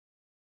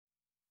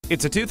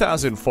It's a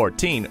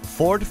 2014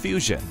 Ford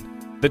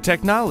Fusion. The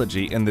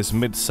technology in this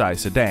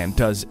mid-size sedan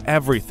does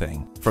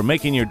everything, from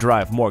making your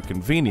drive more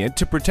convenient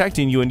to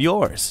protecting you and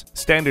yours.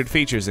 Standard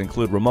features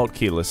include remote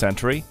keyless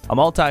entry, a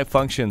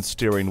multi-function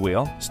steering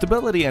wheel,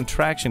 stability and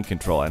traction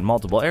control, and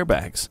multiple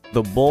airbags.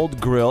 The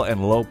bold grille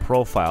and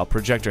low-profile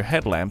projector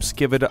headlamps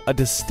give it a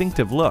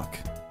distinctive look.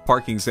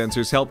 Parking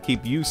sensors help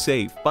keep you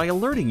safe by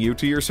alerting you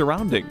to your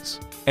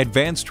surroundings.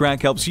 Advanced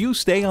Track helps you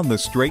stay on the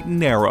straight and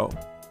narrow.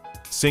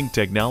 Sync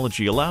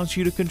technology allows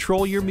you to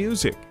control your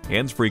music,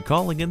 hands-free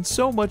calling, and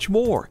so much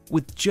more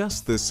with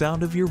just the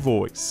sound of your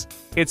voice.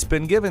 It's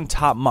been given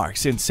top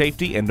marks in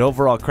safety and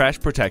overall crash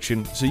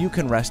protection, so you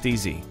can rest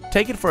easy.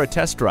 Take it for a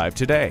test drive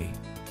today.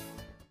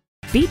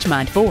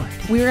 Beechmont Ford,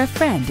 we're a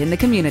friend in the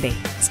community.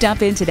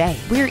 Stop in today.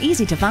 We're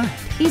easy to find,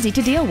 easy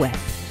to deal with.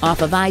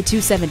 Off of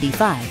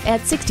I-275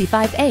 at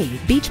 65A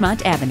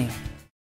Beechmont Avenue.